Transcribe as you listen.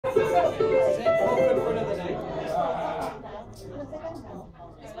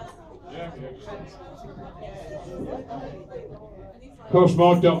Of course,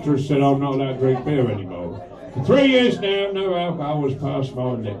 my doctor has said I'm not allowed to drink beer anymore. For 3 years now, no alcohol has passed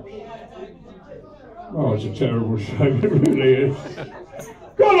my lips. Oh, it's a terrible shame, it really is.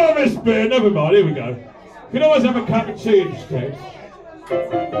 Go on, Miss Beer, never mind, here we go. You can always have a cup of tea instead.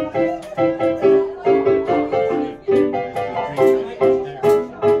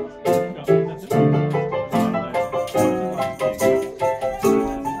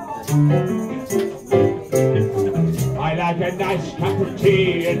 I like a nice cup of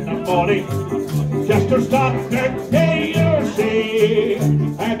tea in the morning, just to start the day, you see.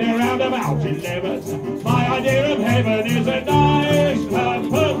 And around about 11, my idea of heaven is a nice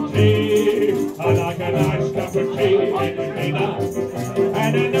cup of tea. I like a nice cup of tea in the dinner,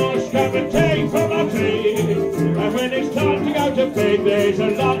 and a nice cup of tea for my tea. And when it's time to go to bed, there's a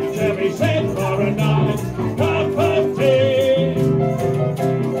lot to be said for a nice cup of tea.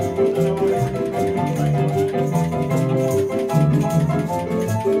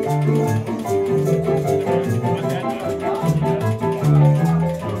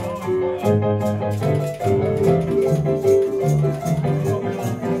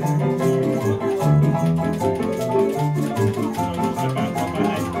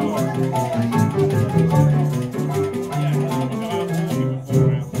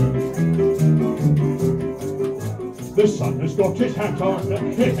 The sun has got his hat on,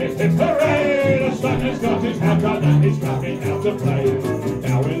 hip hip hip hooray! The sun has got his hat on and he's coming out to play.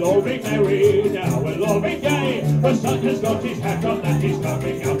 Now we'll all be merry, now we'll all be gay. The sun has got his hat on and he's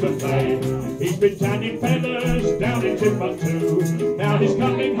coming out to play. He's been tanning feathers down in Timbuktu. Now he's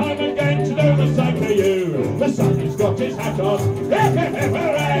coming home again to do the same for you. The sun has got his hat on, hip hip hip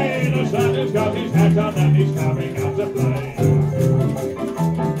hooray! The sun has got his hat on and he's coming out to play.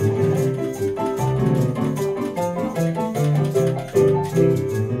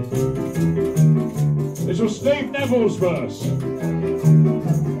 This was Steve Neville's verse.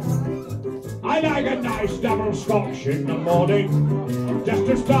 I like a nice double scotch in the morning, just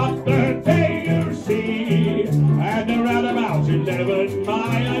to start the day, you see. And around about 11,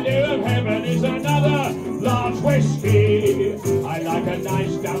 my idea of heaven is another large whiskey. I like a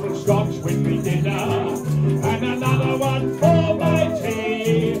nice double scotch with me dinner, and another one for my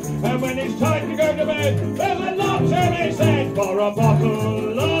tea. And when it's time to go to bed, there's a lot to be said for a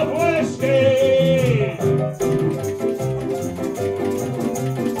bottle of whiskey.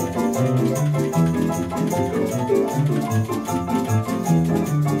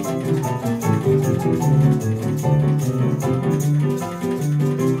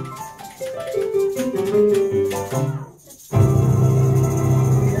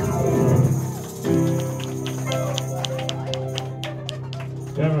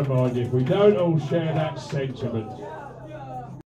 Never mind if we don't all share that sentiment.